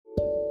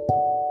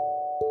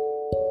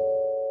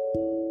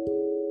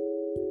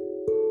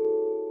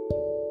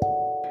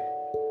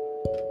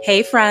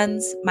Hey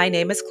friends, my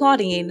name is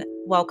Claudine.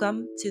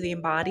 Welcome to the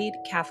Embodied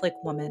Catholic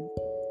Woman.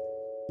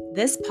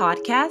 This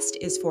podcast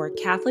is for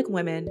Catholic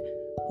women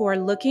who are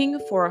looking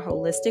for a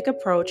holistic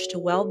approach to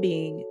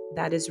well-being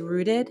that is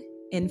rooted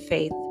in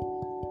faith.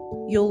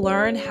 You'll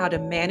learn how to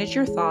manage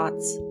your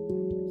thoughts,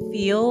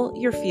 feel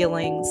your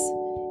feelings,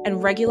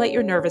 and regulate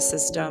your nervous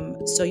system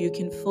so you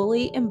can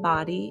fully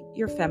embody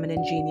your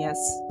feminine genius.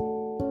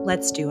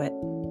 Let's do it.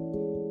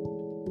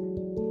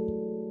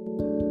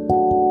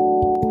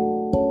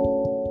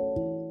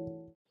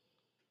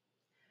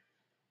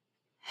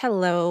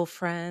 Hello,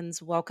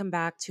 friends. Welcome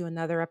back to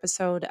another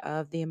episode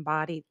of the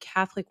Embodied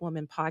Catholic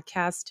Woman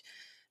podcast.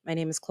 My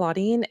name is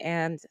Claudine,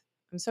 and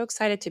I'm so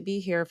excited to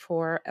be here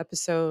for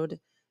episode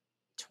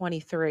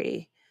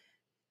 23.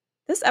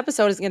 This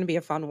episode is going to be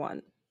a fun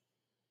one.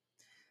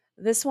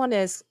 This one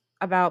is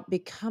about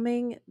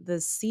becoming the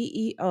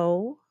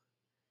CEO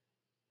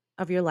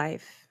of your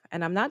life.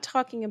 And I'm not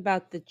talking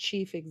about the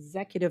chief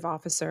executive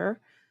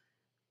officer,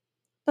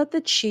 but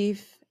the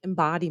chief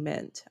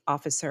embodiment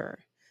officer.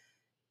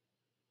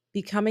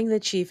 Becoming the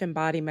chief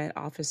embodiment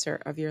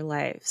officer of your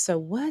life. So,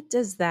 what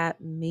does that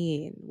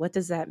mean? What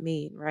does that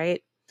mean,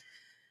 right?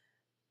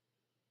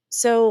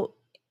 So,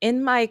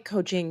 in my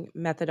coaching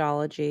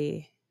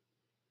methodology,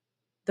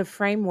 the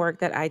framework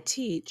that I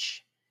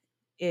teach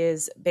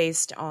is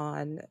based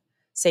on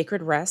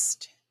sacred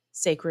rest,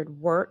 sacred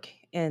work,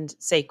 and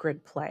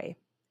sacred play.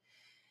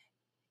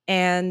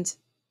 And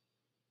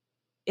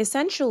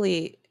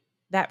essentially,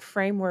 that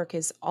framework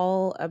is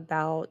all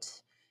about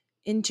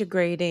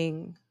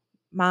integrating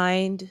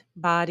mind,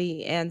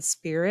 body, and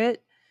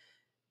spirit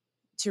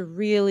to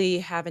really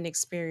have an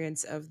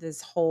experience of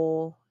this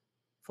whole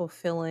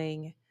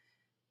fulfilling,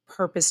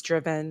 purpose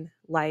driven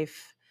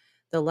life,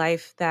 the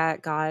life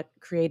that God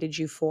created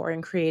you for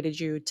and created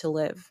you to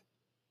live.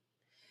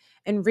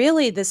 And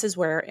really, this is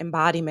where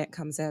embodiment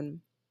comes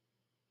in,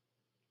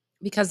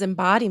 because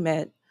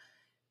embodiment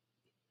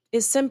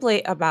is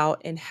simply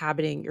about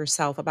inhabiting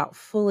yourself, about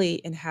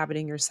fully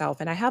inhabiting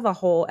yourself. And I have a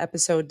whole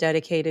episode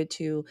dedicated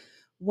to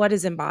what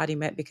is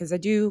embodiment, because I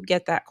do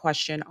get that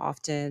question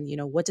often.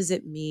 What does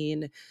it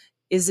mean?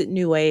 Is it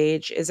new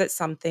age? Is it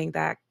something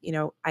that,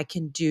 I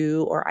can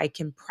do or I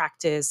can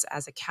practice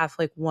as a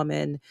Catholic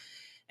woman?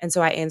 And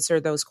so I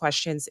answer those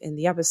questions in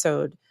the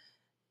episode.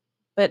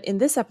 But in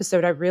this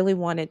episode, I really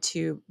wanted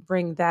to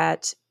bring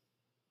that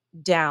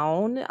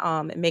down,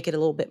 and make it a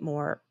little bit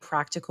more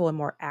practical and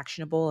more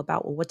actionable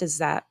about, well, what does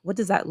that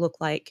look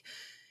like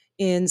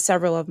in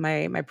several of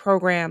my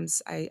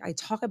programs. I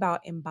talk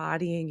about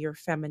embodying your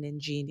feminine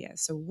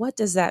genius. So what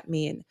does that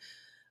mean?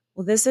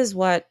 Well, this is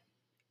what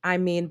I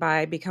mean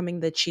by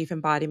becoming the chief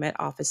embodiment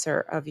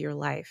officer of your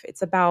life.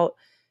 It's about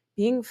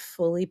being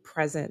fully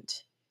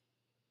present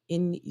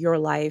in your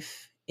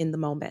life in the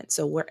moment.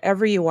 So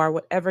wherever you are,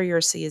 whatever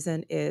your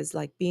season is,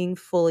 like being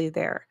fully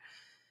there.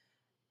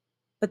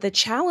 But the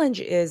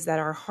challenge is that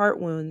our heart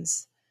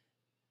wounds,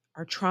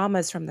 our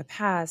traumas from the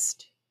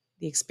past,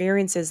 the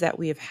experiences that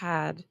we have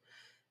had,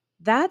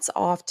 that's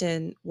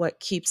often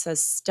what keeps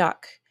us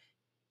stuck,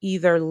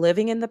 either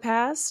living in the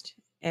past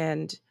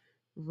and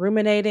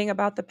ruminating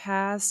about the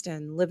past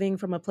and living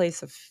from a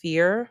place of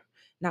fear,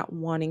 not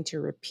wanting to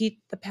repeat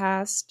the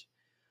past,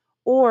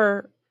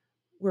 or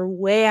we're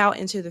way out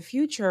into the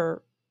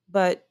future,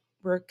 but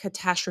we're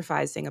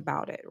catastrophizing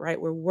about it, right?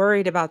 We're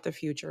worried about the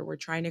future. We're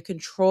trying to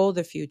control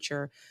the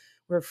future.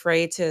 We're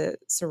afraid to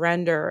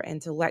surrender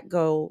and to let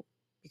go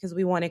because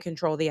we want to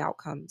control the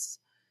outcomes.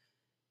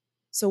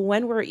 So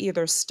when we're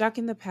either stuck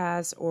in the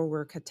past or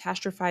we're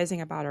catastrophizing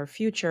about our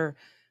future,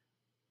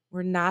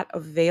 we're not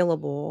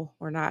available,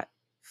 we're not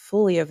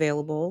fully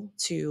available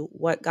to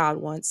what God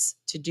wants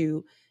to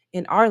do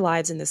in our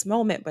lives in this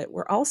moment, but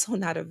we're also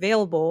not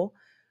available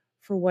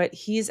for what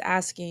He's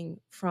asking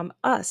from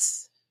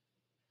us.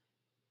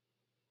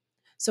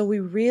 So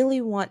we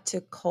really want to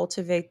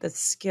cultivate the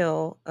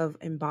skill of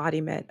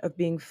embodiment, of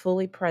being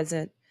fully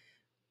present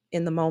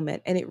in the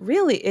moment. And it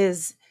really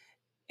is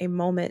a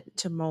moment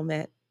to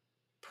moment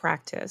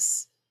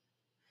practice.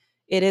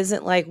 It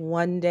isn't like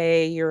one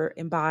day you're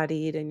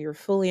embodied and you're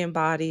fully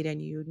embodied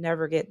and you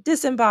never get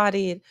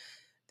disembodied.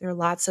 There are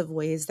lots of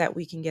ways that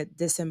we can get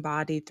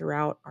disembodied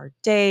throughout our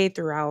day,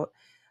 throughout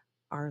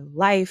our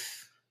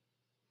life.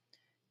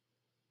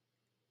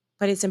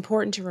 But it's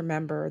important to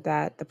remember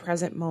that the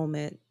present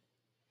moment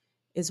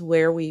is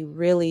where we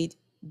really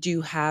do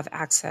have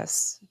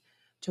access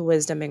to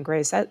wisdom and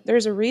grace.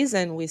 There's a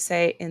reason we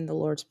say in the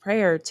Lord's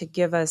Prayer to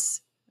give us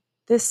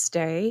this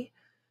day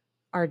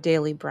our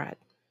daily bread.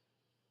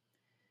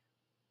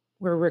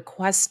 We're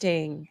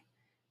requesting,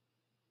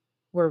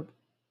 we're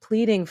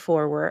pleading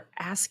for, we're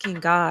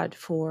asking God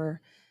for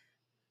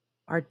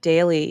our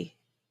daily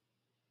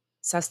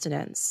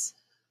sustenance,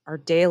 our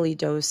daily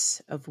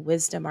dose of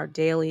wisdom, our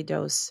daily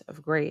dose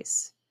of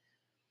grace.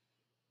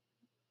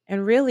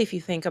 And really, if you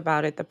think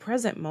about it, the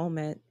present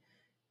moment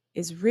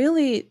is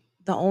really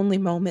the only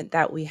moment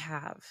that we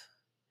have,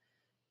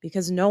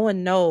 because no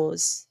one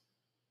knows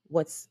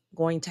what's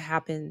going to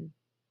happen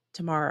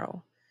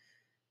tomorrow.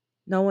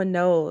 No one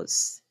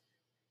knows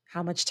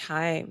how much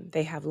time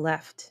they have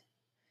left.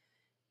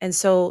 And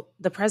so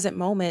the present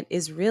moment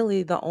is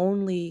really the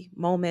only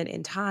moment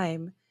in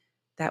time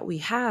that we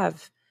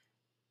have.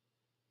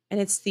 And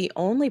it's the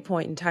only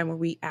point in time where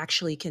we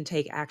actually can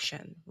take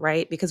action,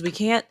 right? Because we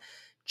can't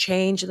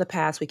change the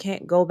past. We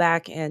can't go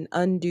back and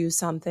undo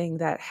something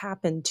that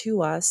happened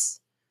to us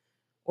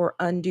or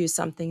undo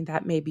something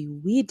that maybe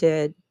we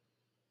did.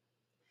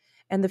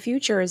 And the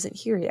future isn't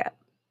here yet.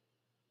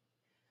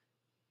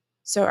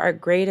 So our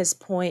greatest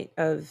point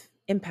of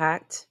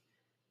impact,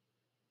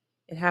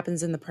 it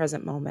happens in the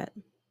present moment.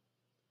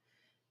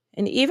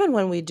 And even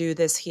when we do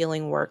this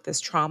healing work, this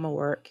trauma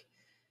work,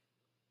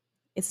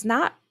 it's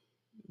not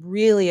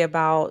really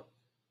about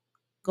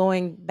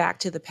going back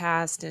to the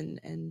past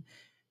and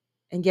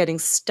getting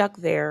stuck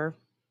there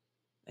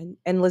and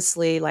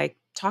endlessly like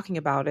talking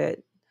about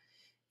it.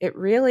 It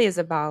really is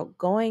about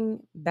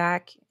going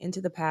back into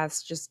the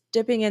past, just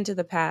dipping into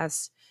the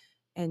past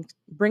and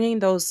bringing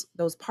those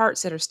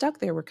parts that are stuck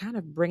there. We're kind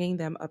of bringing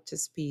them up to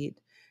speed.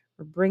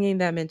 We're bringing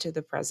them into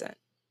the present.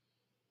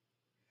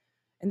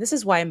 And this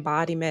is why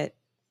embodiment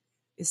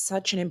is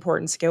such an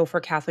important skill for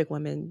Catholic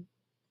women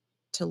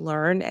to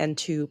learn and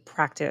to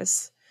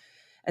practice.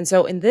 And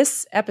so in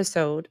this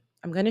episode,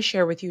 I'm going to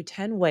share with you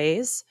 10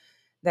 ways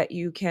that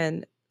you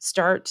can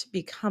start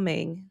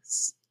stepping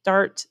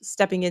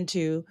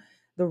into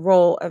the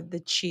role of the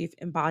chief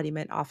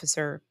embodiment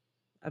officer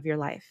of your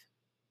life.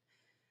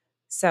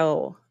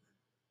 So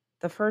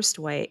the first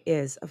way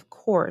is, of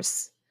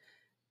course,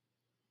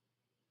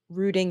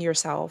 rooting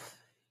yourself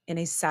in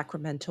a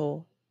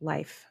sacramental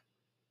life.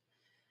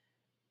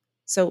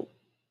 So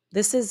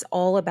this is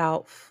all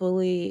about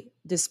fully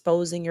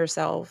disposing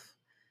yourself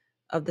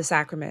of the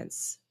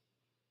sacraments,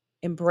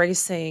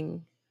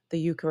 embracing the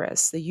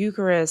Eucharist. The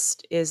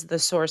Eucharist is the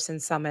source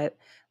and summit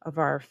of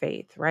our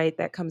faith, right?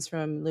 That comes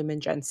from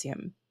Lumen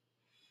Gentium.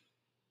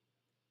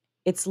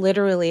 It's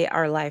literally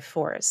our life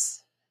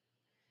force.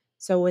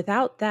 So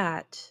without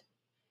that,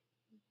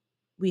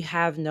 we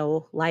have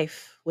no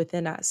life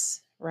within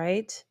us,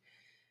 right?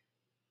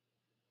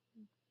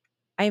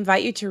 I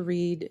invite you to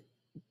read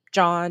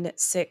John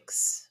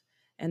 6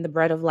 and the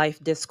Bread of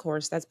Life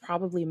discourse. That's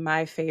probably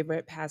my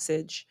favorite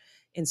passage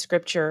in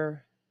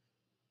scripture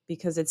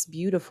because it's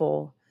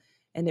beautiful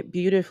and it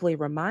beautifully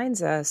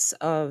reminds us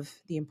of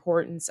the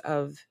importance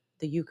of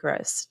the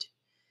Eucharist.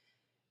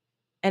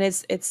 And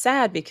it's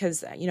sad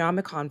because I'm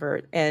a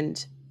convert,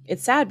 and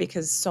it's sad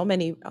because so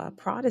many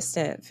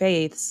Protestant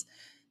faiths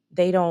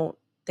they don't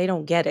they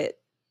don't get it.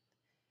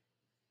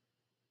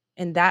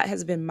 And that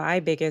has been my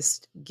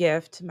biggest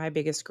gift, my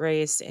biggest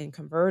grace in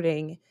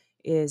converting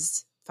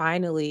is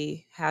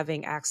finally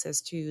having access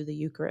to the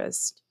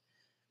Eucharist.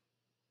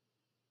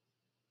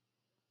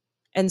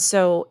 And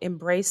so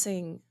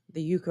embracing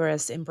the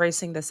Eucharist,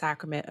 embracing the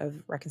sacrament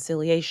of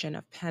reconciliation,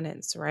 of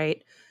penance,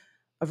 right?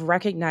 Of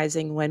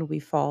recognizing when we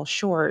fall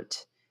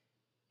short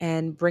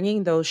and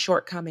bringing those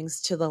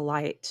shortcomings to the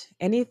light.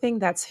 Anything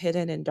that's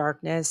hidden in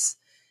darkness,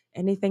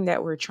 anything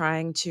that we're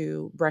trying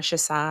to brush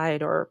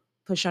aside or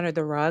push under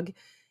the rug,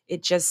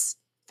 it just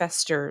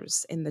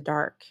festers in the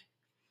dark.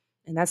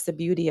 And that's the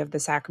beauty of the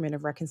sacrament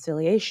of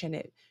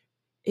reconciliation.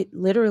 It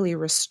literally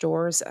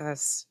restores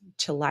us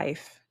to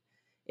life.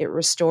 It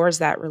restores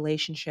that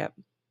relationship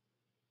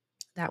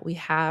that we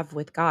have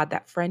with God,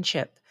 that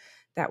friendship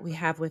that we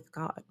have with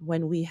God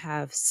when we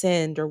have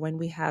sinned or when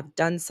we have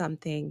done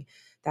something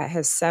that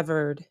has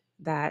severed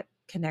that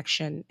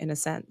connection in a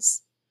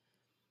sense.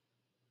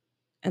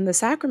 And the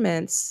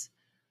sacraments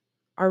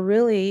are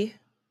really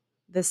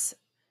this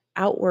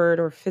outward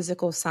or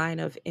physical sign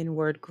of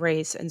inward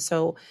grace. And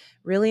so,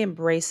 really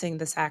embracing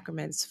the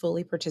sacraments,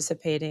 fully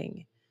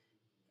participating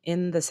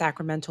in the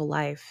sacramental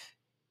life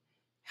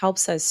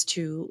helps us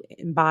to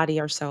embody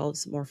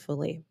ourselves more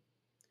fully.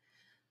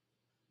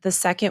 The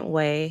second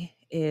way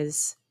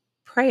is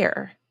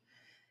prayer,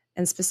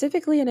 and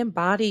specifically an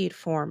embodied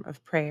form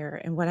of prayer.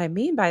 And what I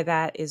mean by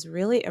that is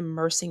really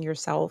immersing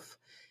yourself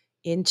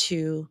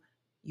into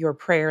your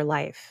prayer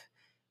life.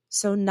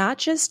 So, not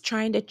just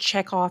trying to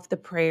check off the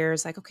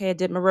prayers like, okay, I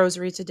did my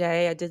rosary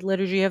today, I did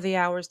Liturgy of the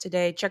Hours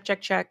today, check,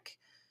 check, check.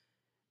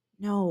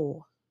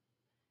 No,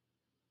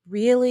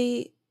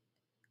 really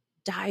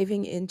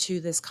diving into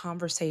this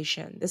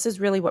conversation. This is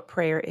really what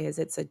prayer is,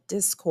 it's a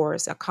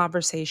discourse, a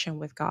conversation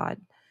with God.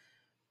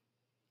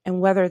 And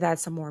whether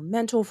that's a more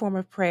mental form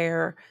of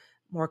prayer,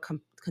 more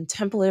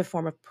contemplative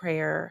form of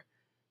prayer,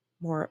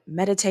 more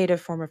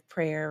meditative form of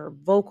prayer,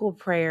 vocal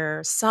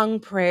prayer, sung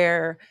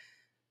prayer,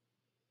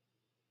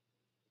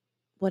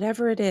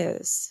 whatever it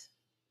is,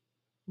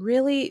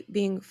 really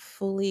being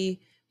fully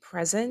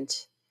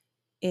present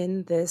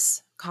in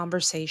this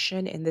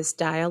conversation, in this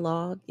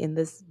dialogue, in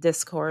this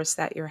discourse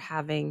that you're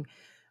having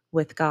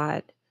with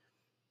God.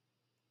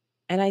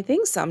 And I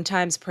think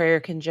sometimes prayer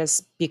can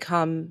just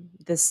become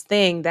this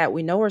thing that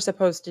we know we're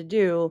supposed to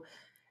do,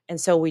 and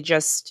so we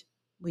just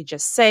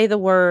say the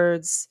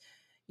words.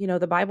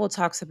 The Bible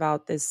talks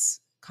about this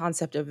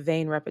concept of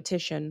vain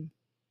repetition.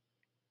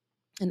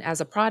 And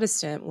as a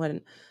Protestant,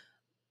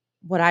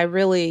 What I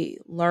really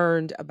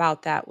learned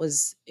about that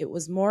was it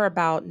was more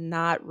about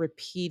not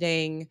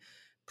repeating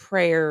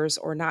prayers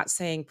or not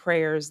saying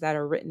prayers that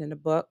are written in a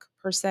book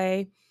per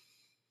se,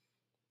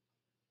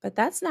 but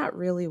that's not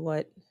really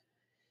what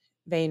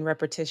vain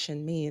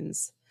repetition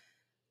means.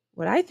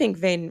 What I think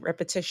vain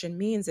repetition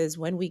means is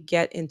when we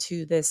get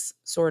into this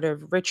sort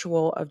of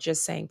ritual of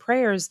just saying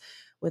prayers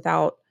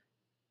without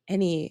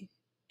any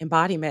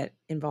embodiment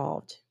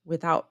involved,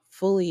 without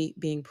fully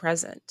being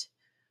present.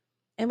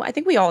 And I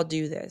think we all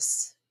do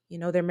this.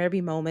 There may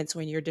be moments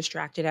when you're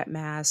distracted at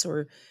mass,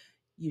 or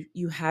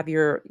you have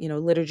your,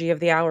 liturgy of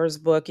the hours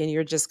book, and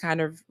you're just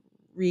kind of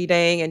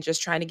reading and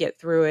just trying to get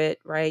through it,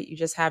 right? You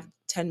just have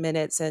 10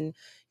 minutes and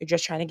you're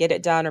just trying to get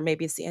it done, or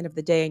maybe it's the end of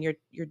the day and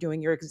you're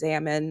doing your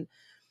exam, and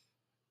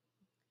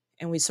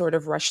we sort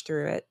of rush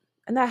through it.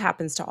 And that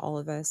happens to all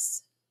of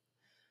us.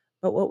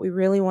 But what we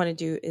really want to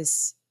do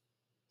is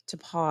to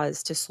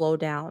pause, to slow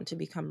down, to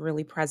become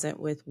really present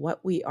with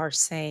what we are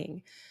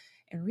saying,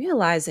 and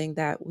realizing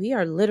that we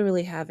are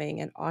literally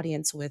having an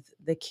audience with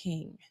the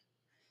king.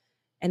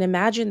 And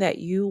imagine that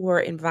you were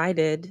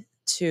invited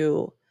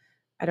to,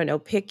 I don't know,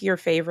 pick your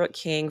favorite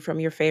king from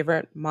your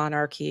favorite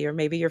monarchy, or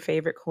maybe your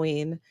favorite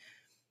queen.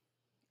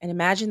 And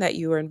imagine that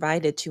you were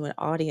invited to an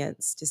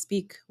audience to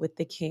speak with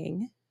the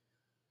king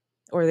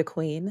or the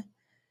queen.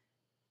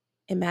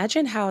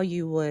 Imagine how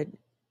you would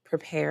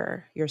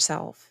prepare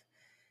yourself.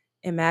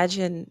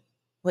 Imagine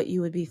what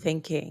you would be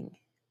thinking.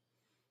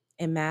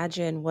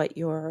 Imagine what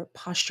your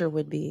posture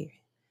would be.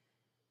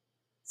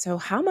 So,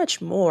 how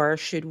much more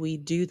should we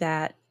do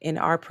that in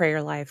our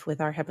prayer life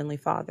with our Heavenly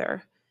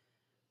Father?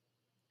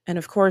 And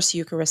of course,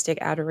 Eucharistic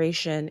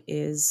adoration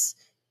is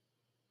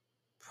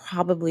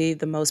probably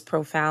the most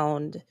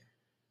profound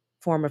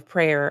form of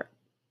prayer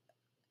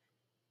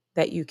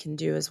that you can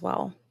do as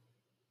well.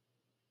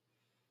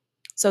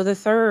 So, the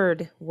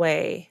third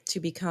way to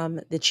become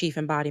the chief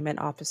embodiment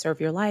officer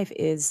of your life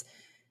is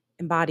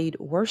embodied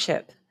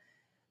worship.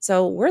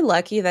 So we're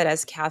lucky that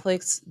as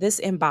Catholics, this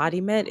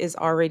embodiment is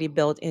already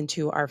built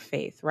into our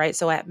faith, right?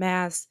 So at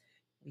Mass,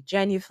 we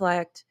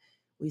genuflect,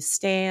 we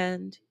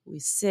stand, we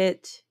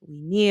sit, we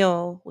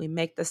kneel, we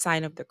make the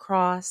sign of the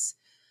cross.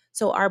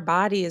 So our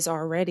body is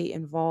already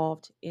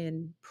involved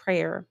in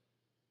prayer.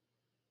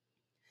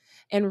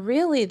 And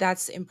really,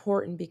 that's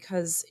important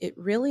because it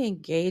really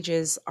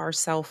engages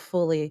ourself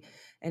fully.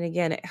 And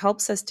again, it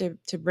helps us to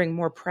bring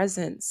more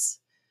presence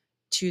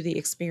to the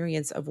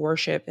experience of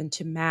worship and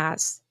to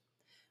Mass.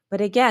 But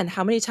again,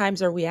 how many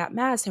times are we at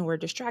mass and we're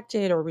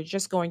distracted, or we're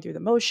just going through the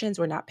motions,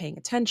 we're not paying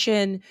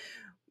attention,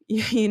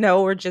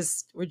 we're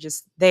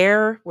just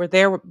there. We're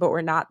there, but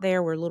we're not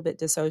there. We're a little bit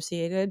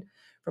dissociated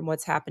from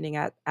what's happening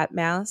at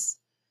mass.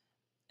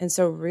 And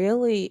so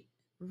really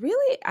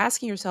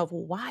asking yourself,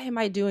 why am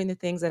I doing the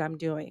things that I'm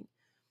doing?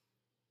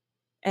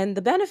 And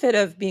the benefit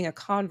of being a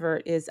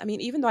convert is, I mean,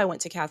 even though I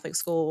went to Catholic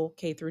school,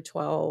 K through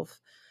 12,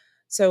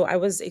 so I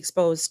was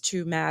exposed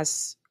to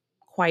mass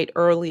quite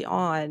early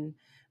on,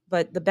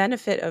 but the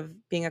benefit of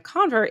being a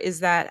convert is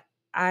that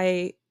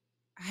I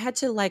had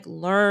to like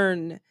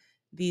learn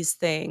these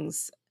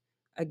things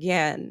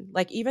again.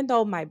 Like even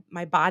though my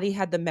body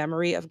had the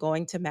memory of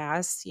going to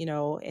mass,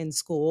 in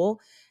school,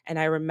 and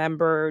I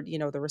remembered,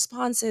 the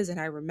responses, and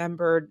I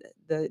remembered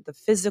the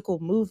physical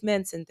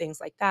movements and things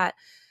like that.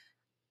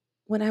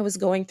 When I was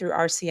going through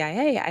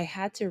RCIA, I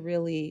had to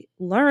really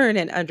learn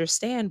and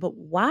understand, but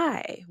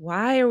why?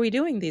 Why are we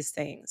doing these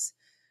things?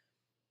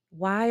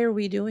 Why are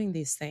we doing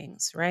these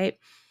things, right?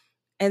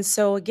 And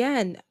so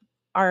again,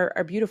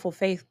 our beautiful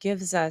faith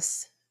gives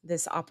us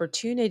this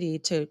opportunity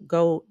to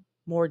go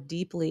more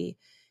deeply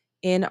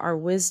in our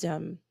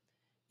wisdom,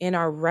 in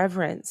our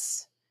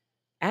reverence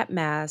at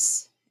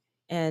Mass,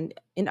 and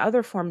in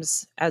other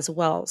forms as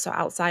well. So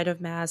outside of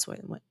Mass,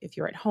 if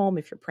you're at home,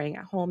 if you're praying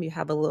at home, you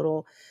have a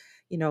little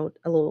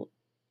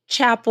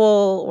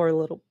chapel or a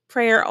little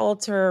prayer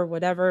altar,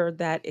 whatever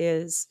that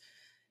is,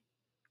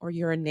 or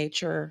you're in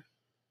nature,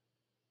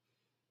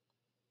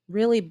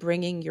 really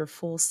bringing your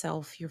full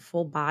self, your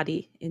full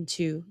body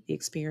into the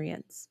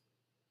experience.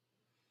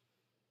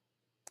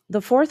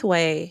 The fourth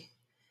way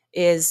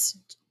is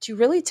to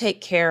really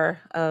take care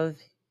of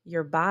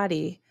your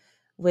body,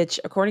 which,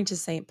 according to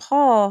St.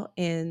 Paul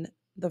in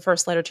the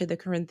first letter to the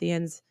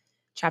Corinthians,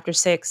 chapter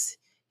 6,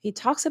 he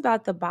talks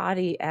about the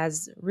body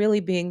as really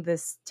being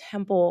this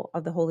temple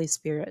of the Holy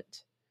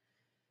Spirit.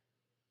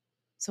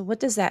 So, what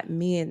does that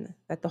mean?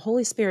 That the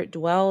Holy Spirit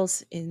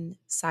dwells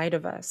inside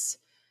of us.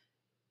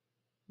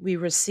 We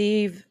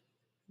receive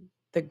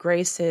the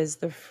graces,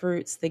 the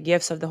fruits, the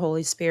gifts of the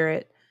Holy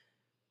Spirit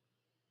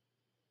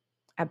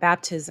at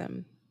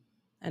baptism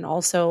and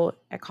also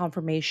at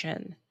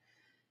confirmation.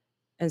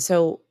 And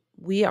so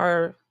we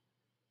are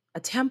a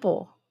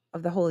temple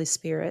of the Holy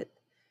Spirit.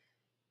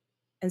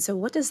 And so,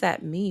 what does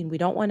that mean? We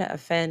don't want to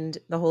offend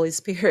the Holy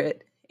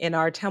Spirit in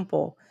our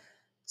temple.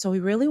 So, we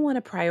really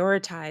want to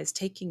prioritize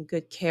taking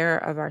good care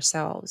of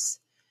ourselves.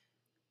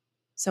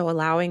 So,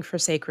 allowing for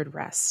sacred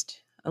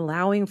rest,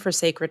 allowing for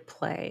sacred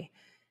play,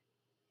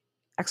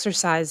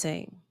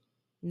 exercising,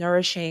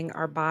 nourishing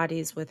our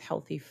bodies with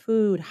healthy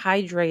food,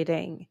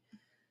 hydrating,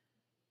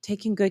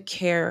 taking good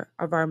care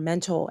of our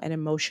mental and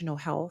emotional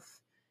health,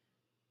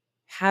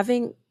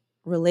 having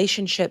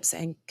relationships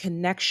and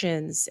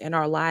connections in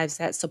our lives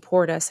that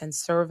support us and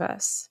serve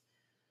us,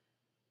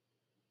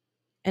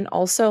 and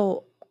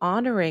also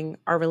honoring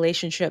our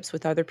relationships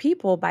with other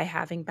people by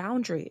having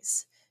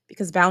boundaries,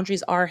 because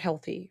boundaries are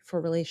healthy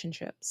for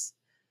relationships.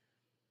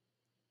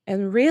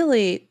 And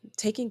really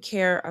taking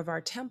care of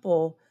our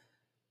temple,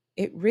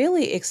 it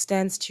really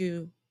extends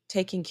to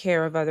taking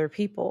care of other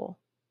people,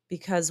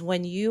 because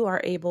when you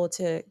are able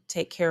to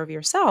take care of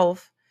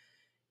yourself,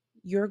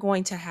 you're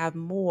going to have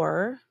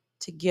more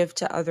to give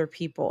to other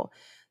people.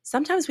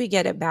 Sometimes we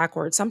get it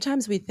backwards.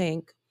 Sometimes we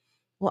think,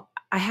 well,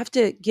 I have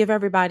to give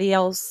everybody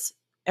else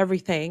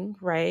everything,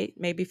 right?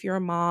 Maybe if you're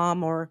a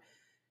mom, or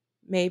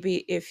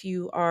maybe if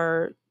you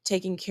are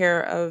taking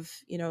care of,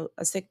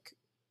 a sick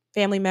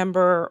family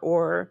member,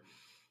 or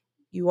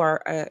you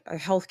are a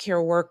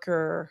healthcare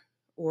worker,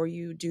 or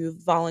you do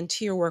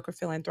volunteer work or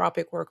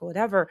philanthropic work or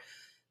whatever.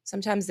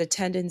 Sometimes the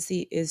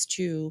tendency is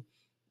to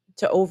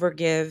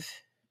overgive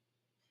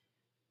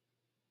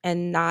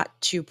and not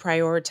to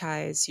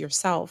prioritize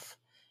yourself,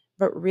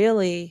 but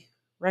really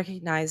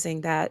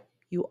recognizing that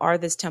you are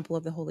this temple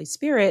of the Holy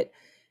Spirit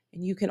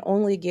and you can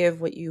only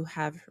give what you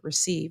have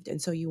received. And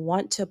so you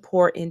want to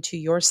pour into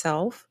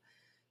yourself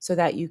so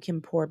that you can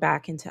pour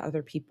back into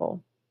other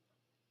people.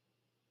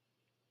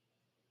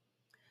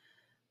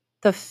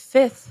 The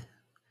fifth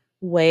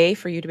way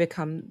for you to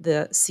become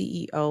the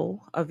CEO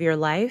of your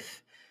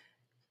life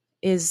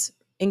is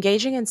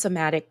engaging in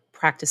somatic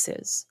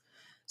practices.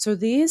 So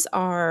these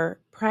are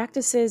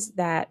practices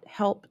that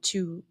help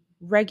to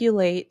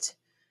regulate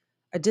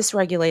a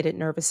dysregulated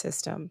nervous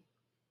system.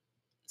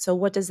 So,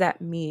 what does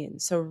that mean?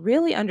 So,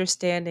 really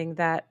understanding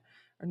that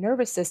our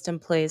nervous system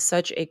plays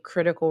such a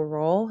critical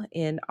role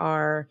in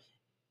our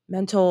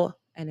mental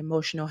and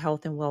emotional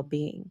health and well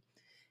being.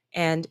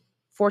 And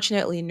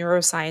fortunately,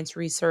 neuroscience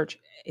research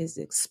is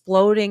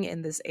exploding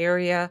in this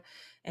area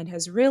and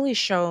has really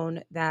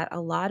shown that a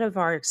lot of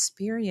our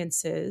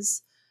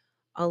experiences,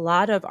 a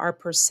lot of our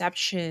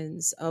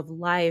perceptions of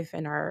life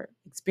and our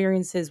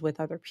experiences with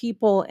other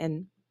people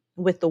and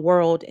with the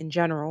world in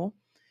general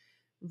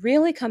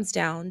really comes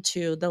down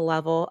to the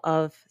level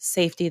of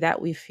safety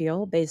that we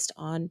feel based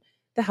on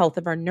the health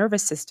of our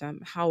nervous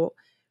system, how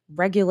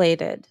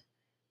regulated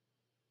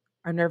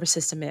our nervous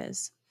system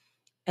is.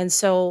 And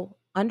so,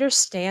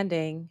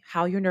 understanding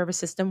how your nervous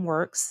system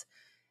works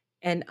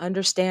and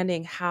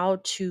understanding how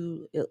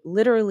to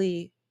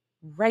literally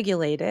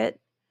regulate it,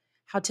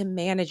 how to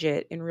manage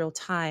it in real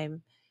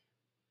time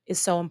is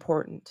so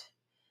important.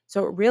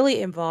 So, it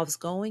really involves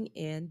going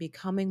in,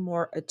 becoming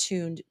more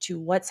attuned to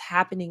what's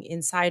happening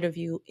inside of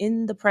you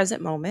in the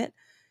present moment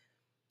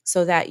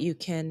so that you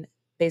can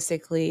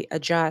basically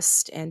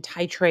adjust and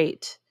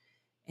titrate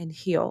and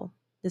heal.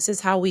 This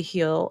is how we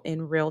heal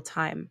in real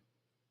time.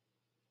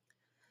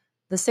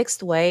 The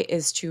sixth way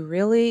is to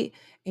really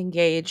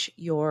engage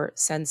your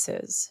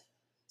senses.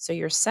 So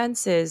your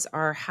senses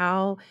are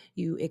how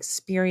you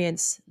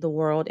experience the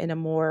world in a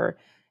more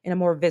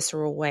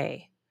visceral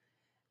way.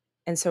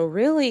 And so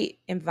really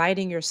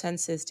inviting your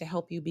senses to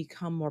help you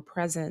become more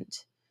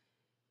present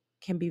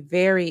can be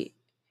very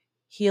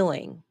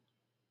healing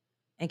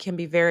and can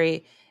be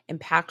very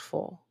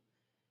impactful.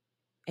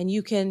 And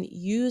you can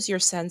use your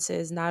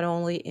senses not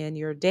only in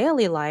your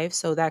daily life,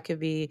 so that could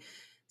be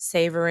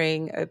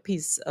savoring a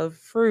piece of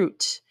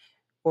fruit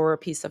or a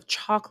piece of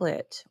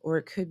chocolate, or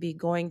it could be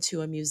going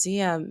to a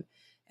museum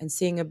and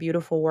seeing a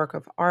beautiful work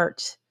of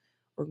art,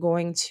 or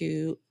going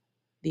to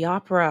the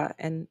opera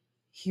and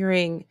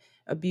hearing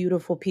a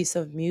beautiful piece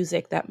of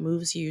music that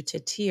moves you to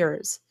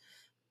tears.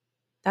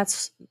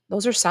 That's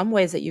those are some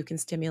ways that you can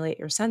stimulate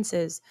your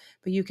senses,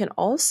 but you can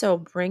also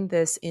bring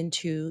this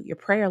into your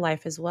prayer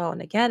life as well.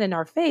 And again, in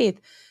our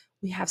faith,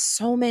 we have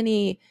so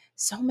many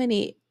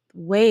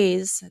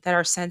ways that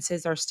our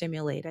senses are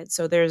stimulated.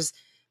 So there's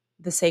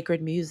the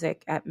sacred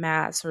music at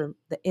mass, or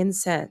the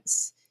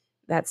incense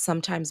that's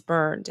sometimes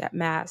burned at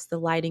mass, the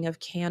lighting of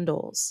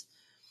candles,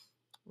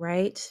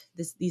 right?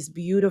 These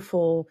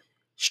beautiful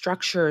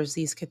structures,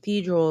 these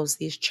cathedrals,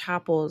 these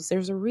chapels.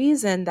 There's a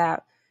reason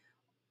that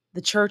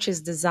the church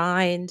is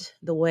designed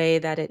the way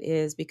that it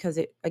is, because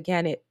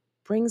it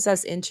brings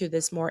us into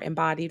this more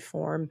embodied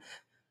form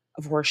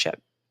of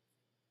worship.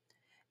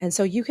 And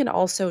so you can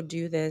also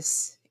do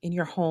this in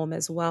your home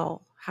as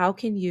well. How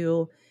can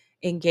you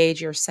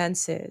engage your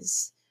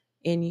senses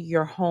in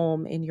your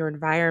home, in your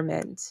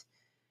environment?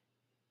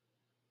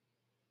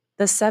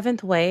 The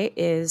seventh way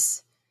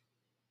is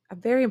a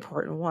very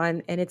important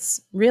one, and it's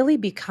really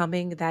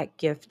becoming that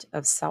gift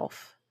of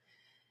self.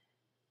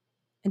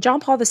 And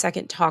John Paul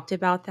II talked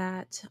about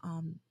that,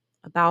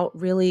 about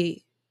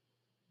really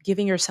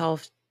giving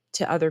yourself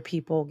to other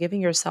people,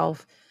 giving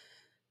yourself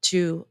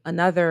to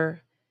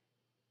another.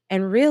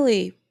 And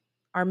really,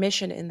 our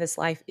mission in this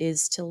life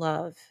is to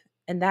love.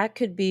 And that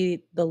could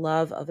be the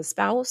love of a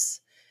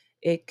spouse,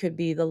 it could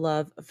be the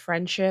love of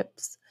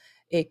friendships,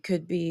 It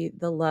could be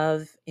the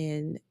love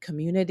in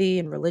community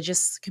and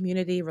religious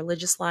community,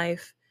 religious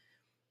life,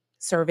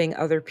 serving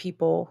other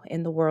people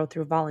in the world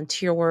through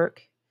volunteer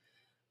work.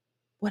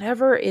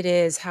 Whatever it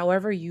is,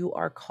 however you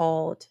are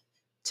called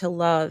to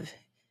love,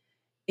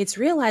 it's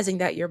realizing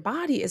that your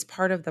body is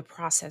part of the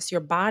process.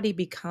 Your body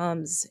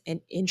becomes an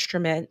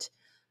instrument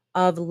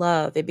of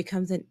love, it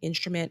becomes an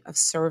instrument of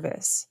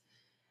service.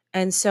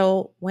 And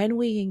so when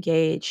we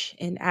engage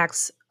in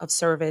acts of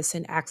service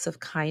and acts of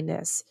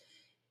kindness,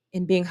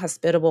 in being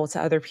hospitable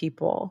to other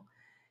people,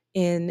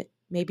 in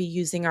maybe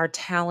using our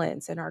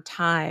talents and our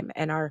time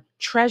and our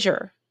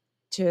treasure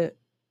to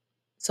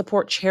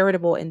support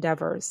charitable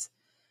endeavors,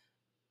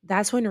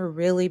 that's when we're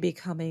really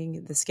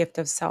becoming this gift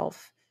of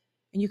self.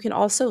 And you can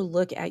also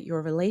look at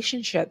your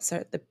relationships,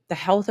 the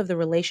health of the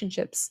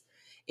relationships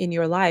in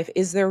your life.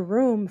 Is there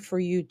room for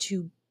you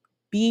to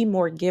be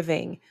more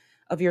giving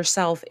of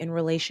yourself in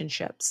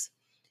relationships?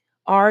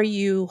 Are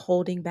you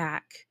holding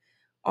back?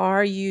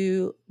 Are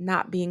you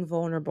not being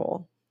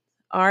vulnerable?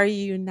 Are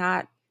you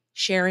not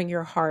sharing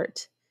your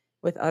heart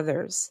with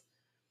others?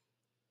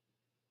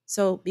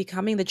 So,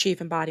 becoming the chief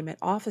embodiment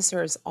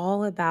officer is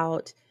all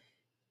about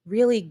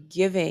really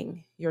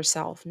giving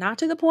yourself, not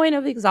to the point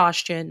of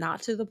exhaustion,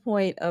 not to the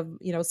point of,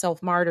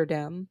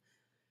 self-martyrdom,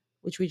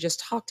 which we just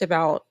talked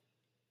about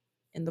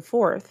in the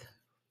fourth,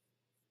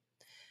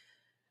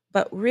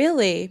 but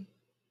really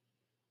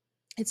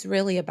it's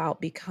really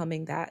about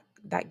becoming that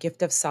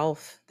gift of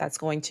self that's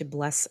going to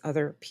bless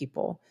other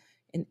people,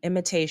 in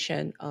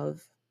imitation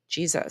of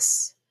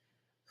Jesus,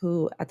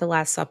 who at the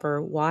last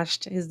supper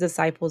washed his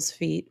disciples'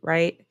 feet,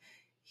 right?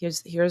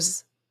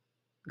 Here's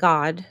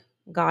God,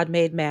 God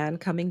made man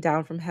coming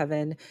down from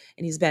heaven,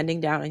 and he's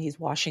bending down and he's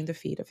washing the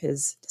feet of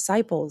his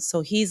disciples.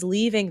 So he's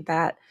leaving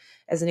that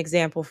as an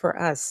example for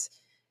us.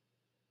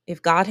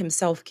 If God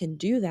himself can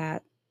do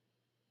that,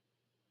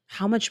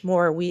 how much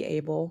more are we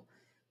able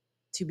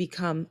to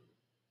become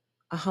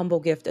a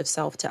humble gift of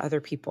self to other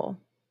people?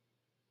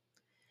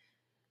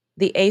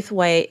 The eighth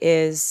way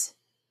is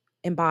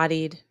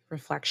embodied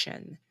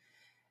reflection.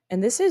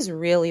 And this is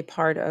really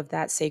part of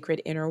that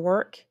sacred inner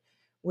work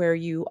where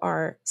you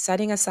are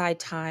setting aside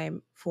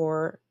time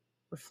for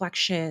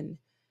reflection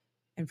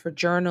and for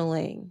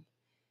journaling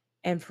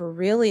and for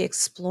really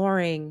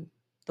exploring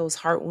those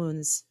heart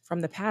wounds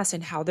from the past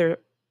and how they're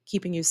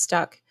keeping you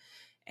stuck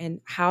and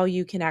how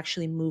you can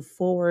actually move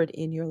forward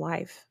in your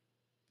life.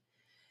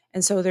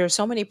 And so there are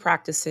so many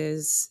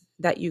practices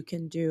that you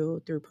can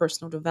do through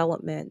personal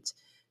development,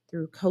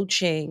 through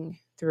coaching,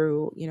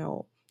 through,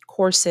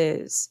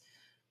 courses,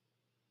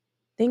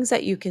 things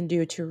that you can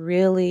do to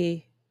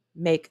really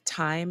make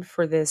time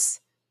for this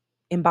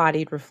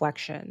embodied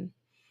reflection.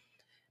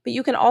 But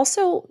you can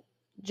also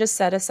just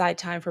set aside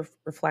time for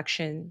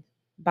reflection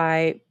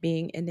by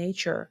being in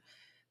nature,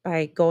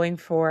 by going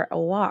for a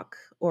walk,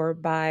 or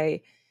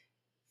by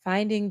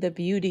finding the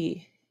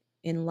beauty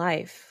in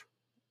life.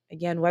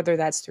 Again, whether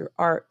that's through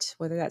art,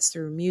 whether that's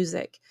through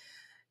music,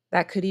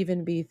 that could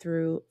even be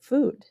through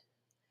food,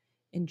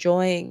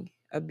 enjoying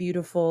a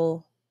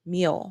beautiful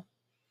meal,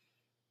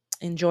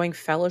 enjoying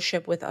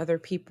fellowship with other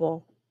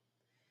people.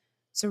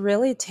 So,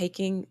 really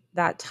taking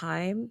that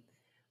time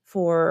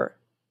for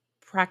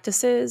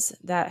practices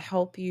that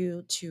help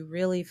you to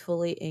really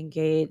fully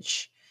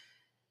engage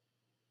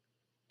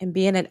and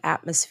be in an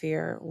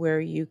atmosphere where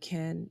you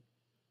can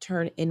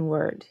turn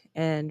inward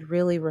and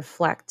really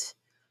reflect.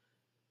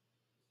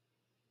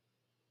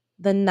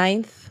 The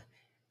ninth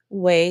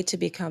way to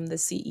become the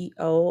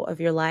CEO of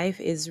your life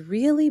is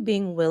really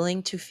being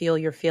willing to feel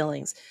your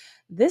feelings.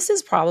 This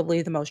is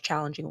probably the most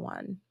challenging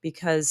one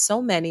because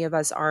so many of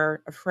us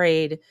are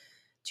afraid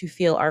to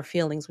feel our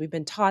feelings. We've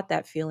been taught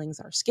that feelings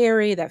are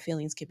scary, that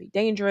feelings can be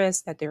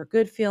dangerous, that there are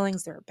good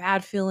feelings, there are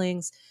bad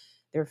feelings.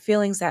 There are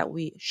feelings that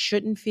we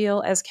shouldn't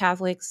feel as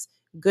Catholics.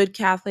 Good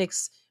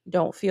Catholics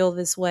don't feel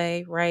this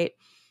way, right?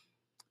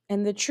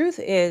 And the truth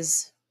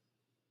is,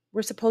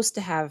 we're supposed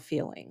to have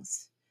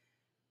feelings.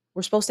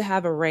 We're supposed to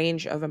have a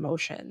range of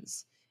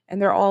emotions,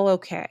 and they're all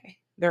okay.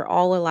 They're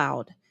all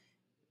allowed.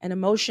 An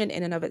emotion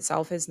in and of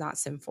itself is not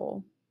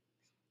sinful.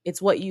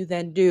 It's what you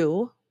then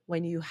do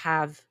when you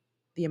have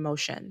the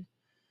emotion.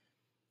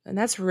 And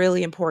that's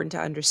really important to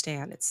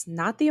understand. It's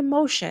not the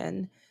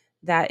emotion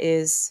that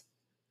is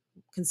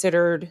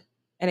considered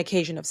an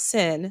occasion of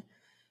sin.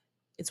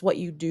 It's what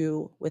you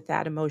do with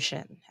that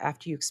emotion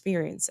after you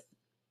experience it.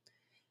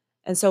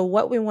 And so,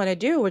 what we want to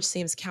do, which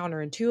seems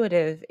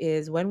counterintuitive,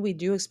 is when we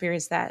do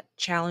experience that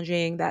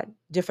challenging, that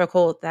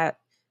difficult, that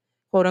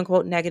quote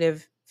unquote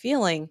negative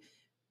feeling,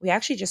 we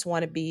actually just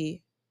want to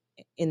be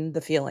in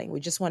the feeling. We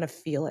just want to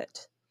feel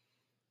it.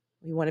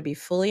 We want to be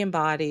fully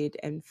embodied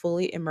and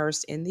fully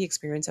immersed in the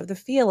experience of the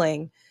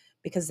feeling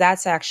because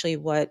that's actually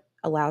what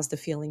allows the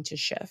feeling to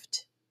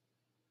shift.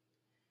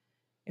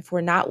 If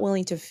we're not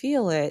willing to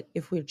feel it,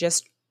 if we're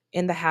just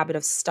in the habit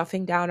of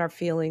stuffing down our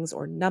feelings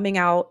or numbing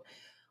out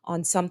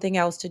on something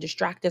else to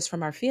distract us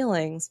from our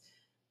feelings,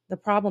 the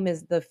problem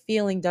is the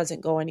feeling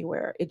doesn't go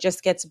anywhere. It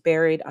just gets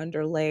buried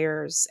under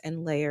layers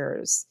and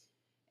layers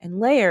and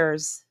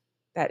layers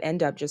that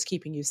end up just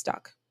keeping you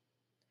stuck.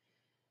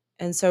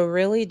 And so,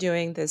 really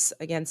doing this,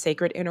 again,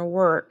 sacred inner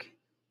work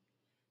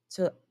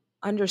to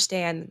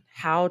understand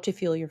how to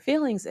feel your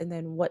feelings and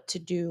then what to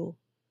do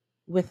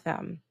with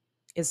them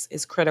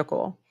is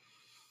critical.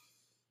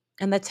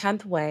 And the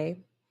 10th way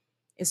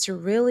is to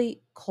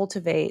really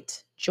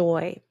cultivate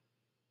joy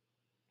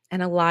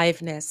and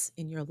aliveness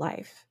in your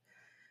life.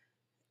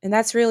 And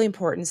that's really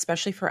important,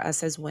 especially for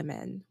us as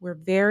women. We're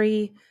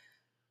very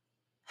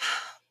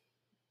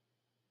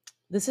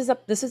this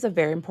is a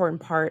very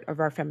important part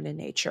of our feminine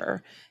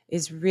nature,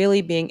 is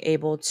really being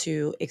able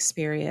to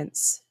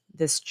experience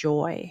this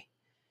joy,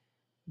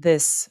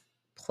 this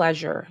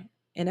pleasure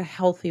in a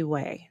healthy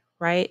way,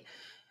 right?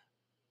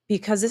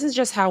 Because this is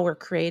just how we're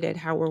created,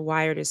 how we're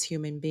wired as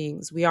human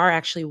beings. We are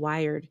actually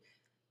wired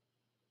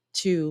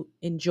to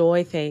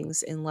enjoy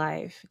things in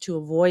life, to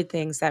avoid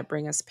things that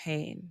bring us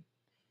pain.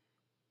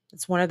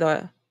 It's one of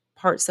the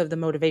parts of the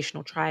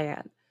motivational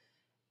triad.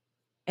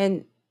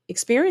 And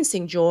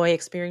experiencing joy,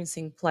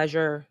 experiencing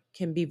pleasure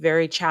can be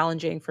very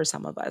challenging for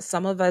some of us.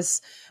 Some of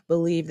us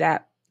believe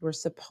that we're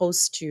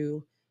supposed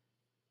to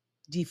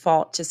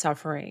default to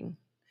suffering,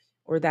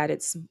 or that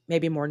it's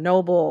maybe more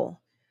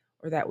noble,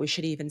 or that we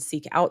should even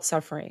seek out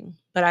suffering.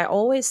 But I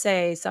always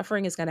say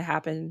suffering is going to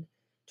happen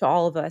to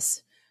all of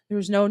us.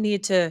 There's no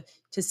need to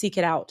seek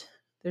it out.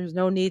 There's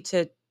no need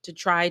to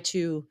try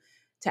to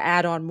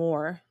add on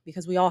more,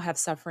 because we all have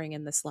suffering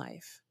in this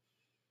life.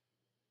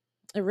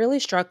 It really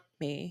struck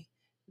me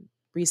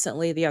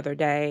recently, the other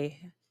day,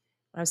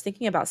 when I was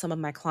thinking about some of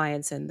my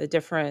clients and the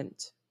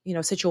different,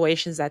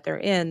 situations that they're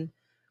in.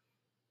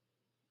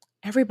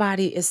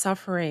 Everybody is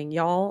suffering,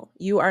 y'all.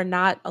 You are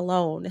not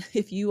alone.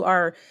 If you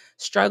are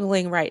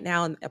struggling right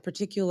now in a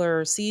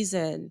particular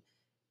season,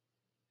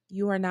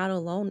 you are not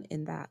alone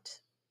in that.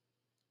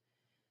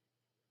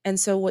 And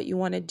so, what you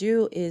want to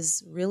do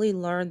is really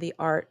learn the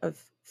art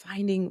of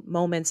finding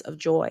moments of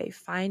joy,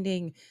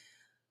 finding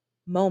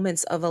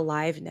moments of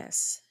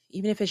aliveness,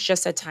 even if it's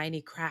just a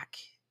tiny crack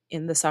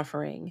in the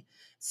suffering.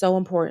 So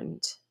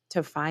important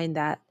to find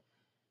that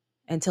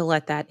and to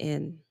let that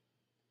in,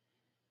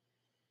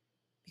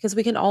 because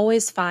we can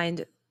always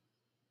find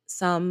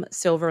some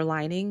silver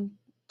lining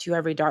to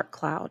every dark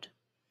cloud.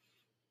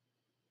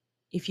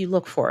 If you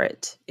look for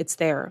it, it's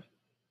there.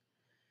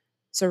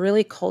 So,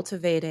 really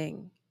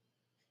cultivating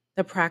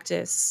the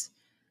practice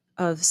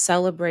of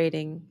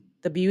celebrating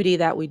the beauty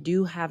that we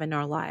do have in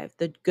our life,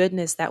 the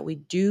goodness that we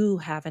do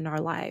have in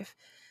our life,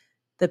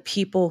 the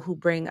people who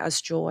bring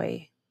us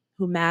joy,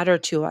 who matter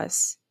to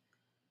us.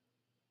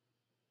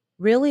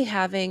 Really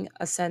having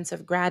a sense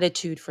of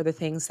gratitude for the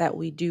things that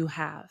we do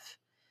have,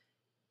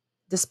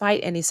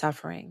 despite any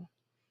suffering,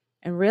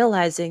 and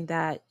realizing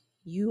that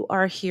you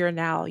are here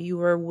now. You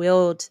were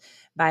willed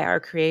by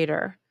our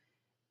Creator.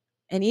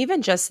 And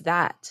even just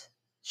that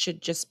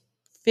should just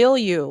fill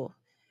you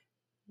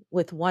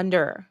with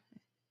wonder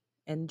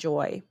and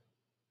joy.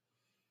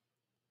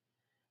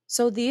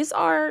 So, these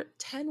are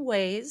 10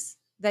 ways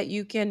that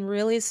you can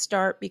really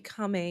start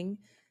becoming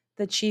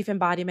the chief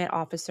embodiment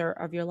officer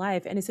of your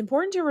life. And it's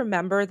important to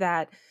remember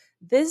that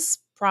this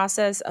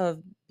process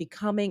of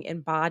becoming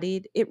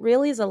embodied, it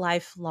really is a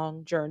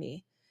lifelong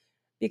journey.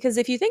 Because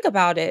if you think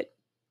about it,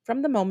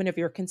 from the moment of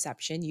your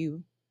conception,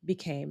 you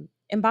became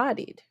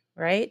embodied,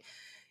 right?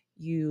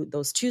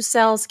 Those two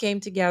cells came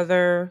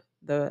together,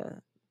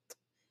 the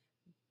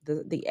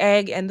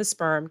egg and the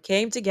sperm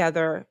came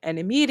together, and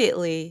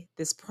immediately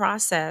this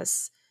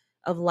process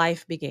of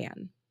life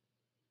began.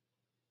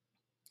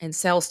 And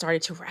cells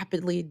started to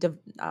rapidly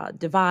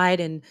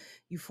divide, and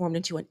you formed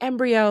into an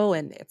embryo,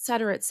 and et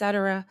cetera, et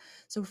cetera.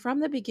 So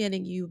from the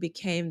beginning, you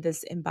became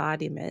this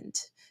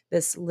embodiment,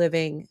 this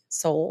living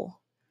soul.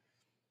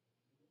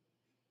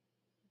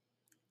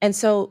 And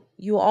so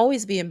you will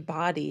always be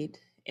embodied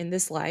in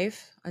this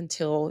life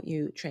until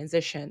you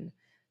transition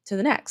to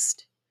the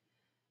next.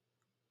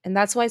 And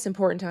that's why it's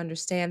important to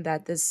understand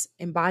that this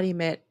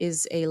embodiment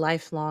is a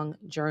lifelong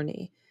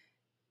journey.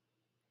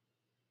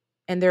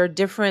 And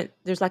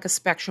there's like a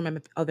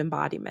spectrum of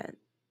embodiment.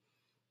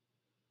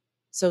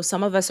 So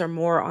some of us are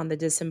more on the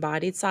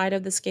disembodied side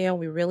of the scale.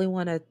 We really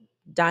want to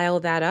dial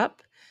that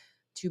up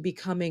to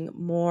becoming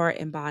more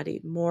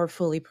embodied, more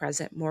fully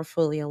present, more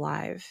fully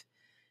alive.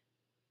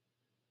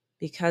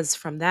 Because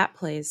from that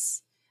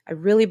place, I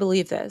really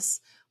believe this.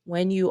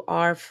 When you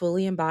are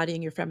fully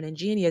embodying your feminine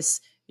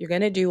genius, you're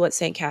going to do what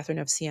St. Catherine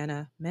of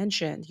Siena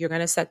mentioned. You're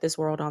going to set this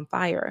world on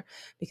fire,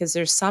 because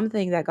there's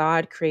something that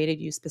God created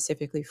you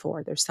specifically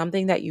for. There's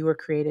something that you were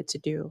created to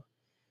do.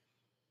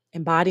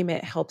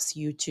 Embodiment helps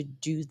you to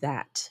do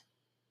that.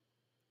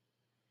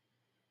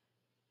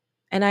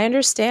 And I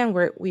understand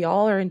we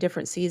all are in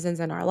different seasons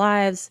in our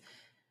lives.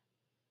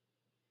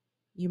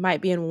 You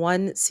might be in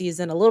one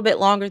season a little bit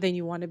longer than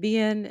you want to be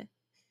in,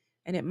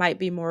 and it might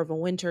be more of a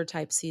winter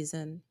type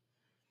season.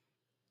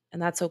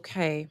 And that's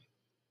okay.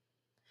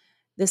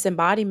 This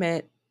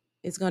embodiment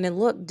is going to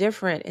look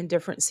different in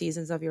different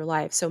seasons of your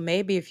life. So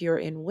maybe if you're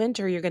in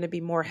winter, you're going to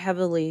be more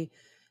heavily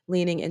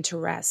leaning into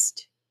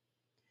rest.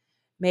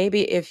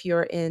 Maybe if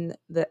you're in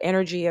the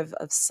energy of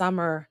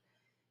summer,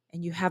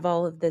 and you have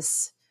all of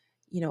this,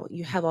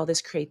 you have all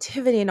this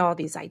creativity and all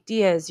these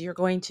ideas, you're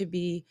going to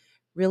be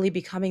really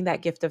becoming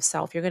that gift of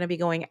self. You're going to be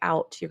going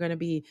out, you're going to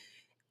be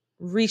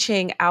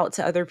reaching out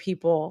to other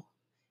people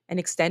and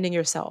extending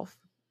yourself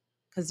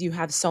because you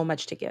have so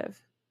much to give.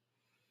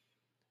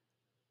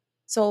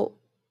 So,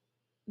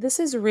 this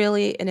is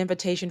really an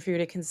invitation for you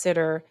to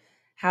consider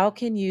how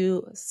can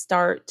you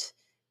start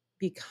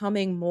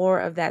becoming more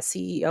of that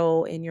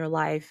CEO in your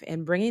life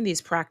and bringing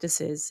these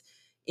practices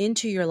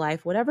into your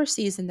life, whatever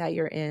season that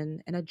you're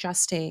in, and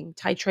adjusting,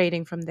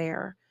 titrating from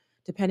there,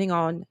 depending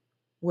on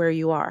where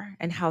you are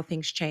and how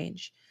things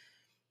change.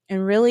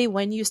 And really,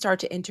 when you start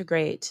to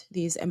integrate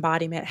these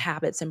embodiment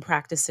habits and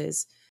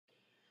practices,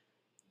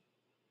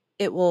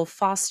 it will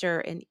foster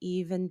an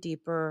even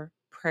deeper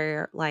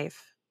prayer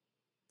life.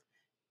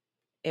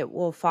 It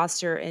will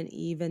foster an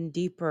even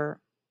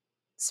deeper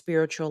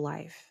spiritual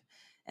life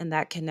and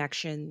that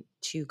connection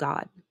to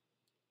God.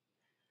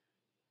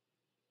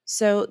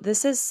 So,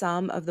 this is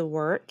some of the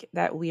work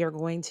that we are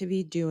going to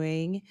be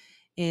doing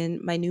in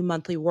my new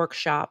monthly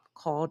workshop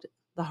called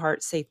the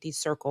Heart Safety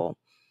Circle.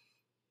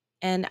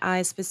 And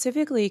I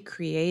specifically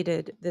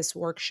created this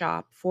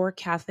workshop for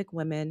Catholic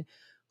women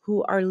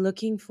who are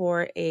looking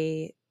for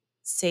a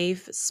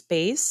safe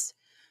space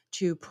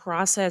to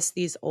process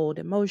these old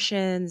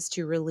emotions,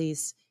 to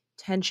release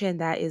tension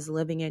that is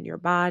living in your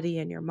body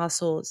and your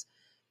muscles,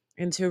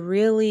 and to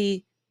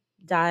really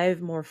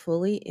dive more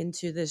fully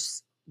into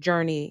this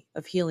journey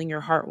of healing your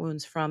heart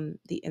wounds from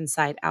the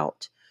inside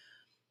out.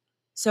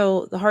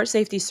 So, the Heart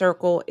Safety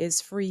Circle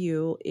is for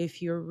you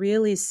if you're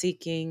really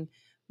seeking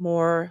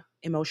more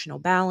emotional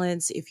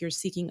balance, if you're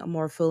seeking a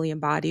more fully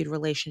embodied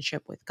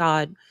relationship with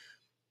God.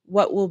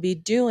 What we'll be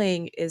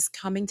doing is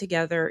coming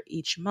together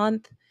each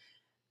month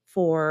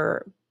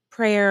for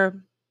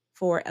prayer,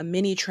 for a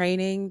mini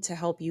training to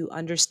help you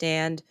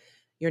understand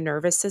your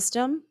nervous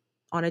system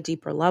on a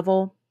deeper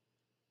level.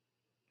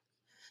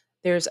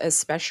 There's a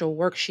special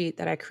worksheet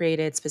that I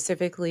created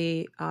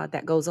specifically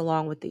that goes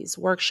along with these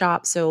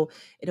workshops. So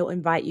it'll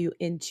invite you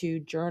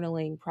into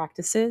journaling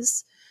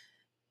practices.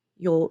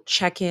 You'll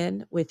check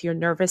in with your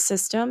nervous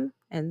system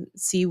and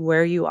see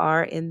where you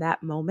are in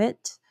that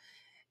moment.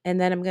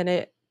 And then I'm going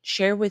to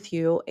share with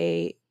you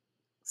a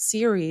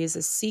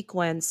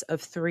sequence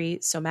of 3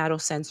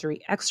 somatosensory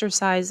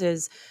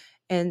exercises.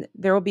 And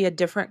there will be a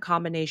different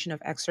combination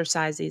of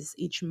exercises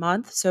each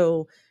month.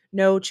 So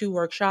no 2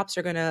 workshops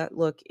are going to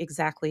look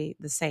exactly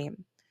the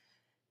same.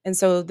 And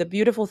so the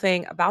beautiful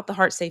thing about the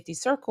Heart Safety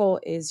Circle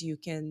is you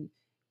can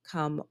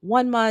come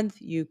 1 month,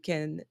 you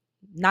can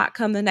not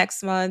come the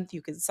next month,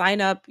 you can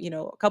sign up,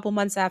 a couple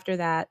months after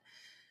that.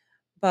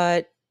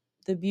 But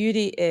the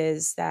beauty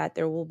is that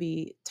there will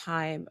be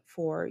time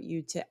for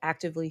you to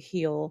actively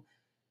heal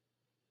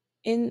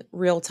in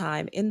real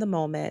time, in the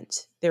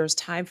moment. There's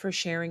time for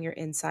sharing your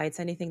insights,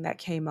 anything that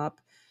came up,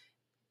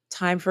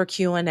 time for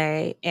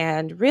Q&A,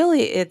 and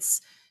really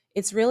it's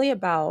really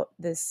about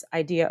this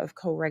idea of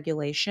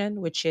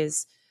co-regulation, which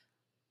is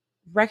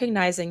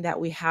recognizing that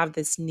we have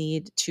this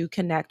need to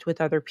connect with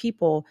other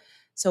people.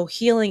 So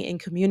healing in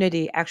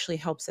community actually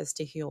helps us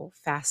to heal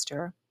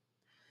faster.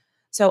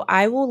 So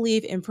I will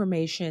leave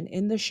information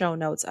in the show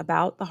notes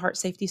about the Heart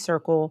Safety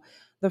Circle.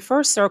 The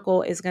first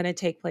circle is going to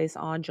take place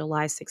on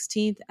July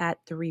 16th at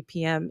 3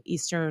 p.m.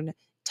 Eastern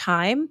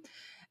Time.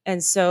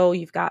 And so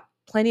you've got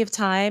plenty of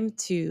time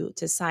to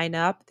sign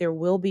up. There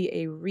will be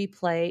a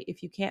replay.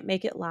 If you can't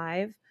make it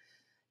live,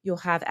 you'll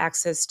have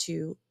access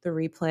to the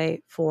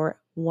replay for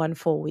 1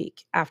 full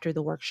week after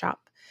the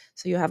workshop.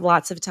 So you have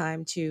lots of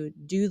time to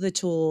do the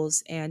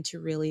tools and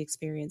to really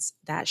experience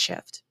that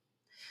shift.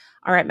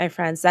 All right, my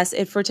friends, that's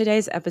it for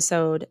today's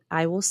episode.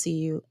 I will see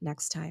you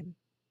next time.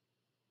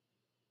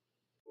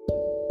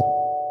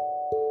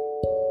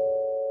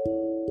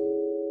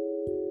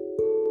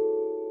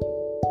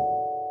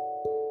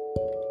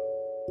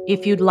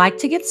 If you'd like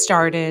to get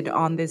started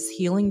on this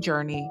healing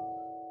journey,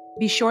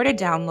 be sure to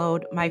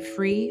download my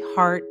free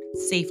Heart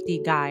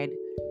Safety Guide,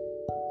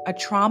 a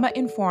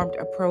trauma-informed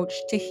approach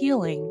to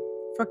healing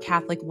for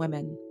Catholic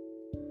women.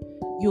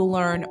 You'll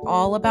learn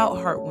all about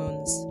heart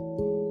wounds,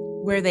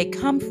 where they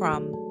come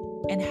from,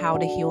 and how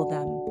to heal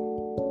them.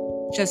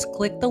 Just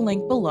click the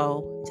link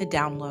below to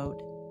download.